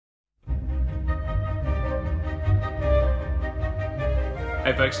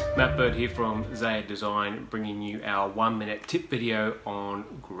Hey folks, Matt Bird here from Zaya Design, bringing you our 1-minute tip video on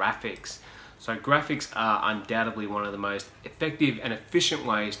graphics. So graphics are undoubtedly one of the most effective and efficient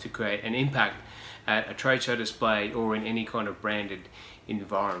ways to create an impact at a trade show display or in any kind of branded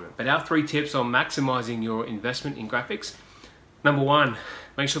environment. But our 3 tips on maximizing your investment in graphics. Number 1,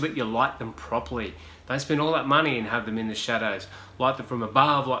 make sure that you light them properly. Don't spend all that money and have them in the shadows. Light them from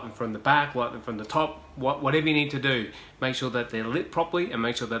above, light them from the back, light them from the top, whatever you need to do. Make sure that they're lit properly and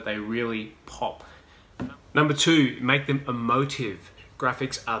make sure that they really pop. Number 2, make them emotive.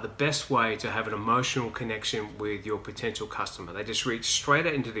 Graphics are the best way to have an emotional connection with your potential customer. They just reach straight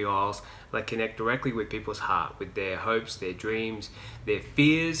out into the aisles. They connect directly with people's heart, with their hopes, their dreams, their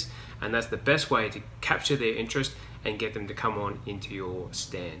fears, and that's the best way to capture their interest and get them to come on into your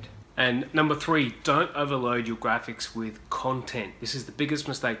stand. And number 3, don't overload your graphics with content. This is the biggest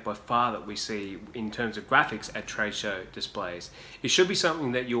mistake by far that we see in terms of graphics at trade show displays. It should be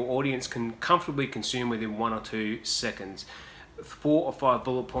something that your audience can comfortably consume within 1 or 2 seconds. 4 or 5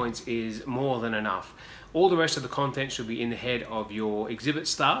 bullet points is more than enough. All the rest of the content should be in the head of your exhibit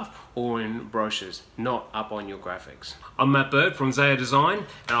staff or in brochures, not up on your graphics. I'm Matt Bird from Zaya Design,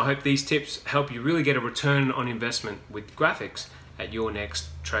 and I hope these tips help you really get a return on investment with graphics at your next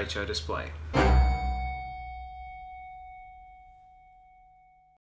trade show display.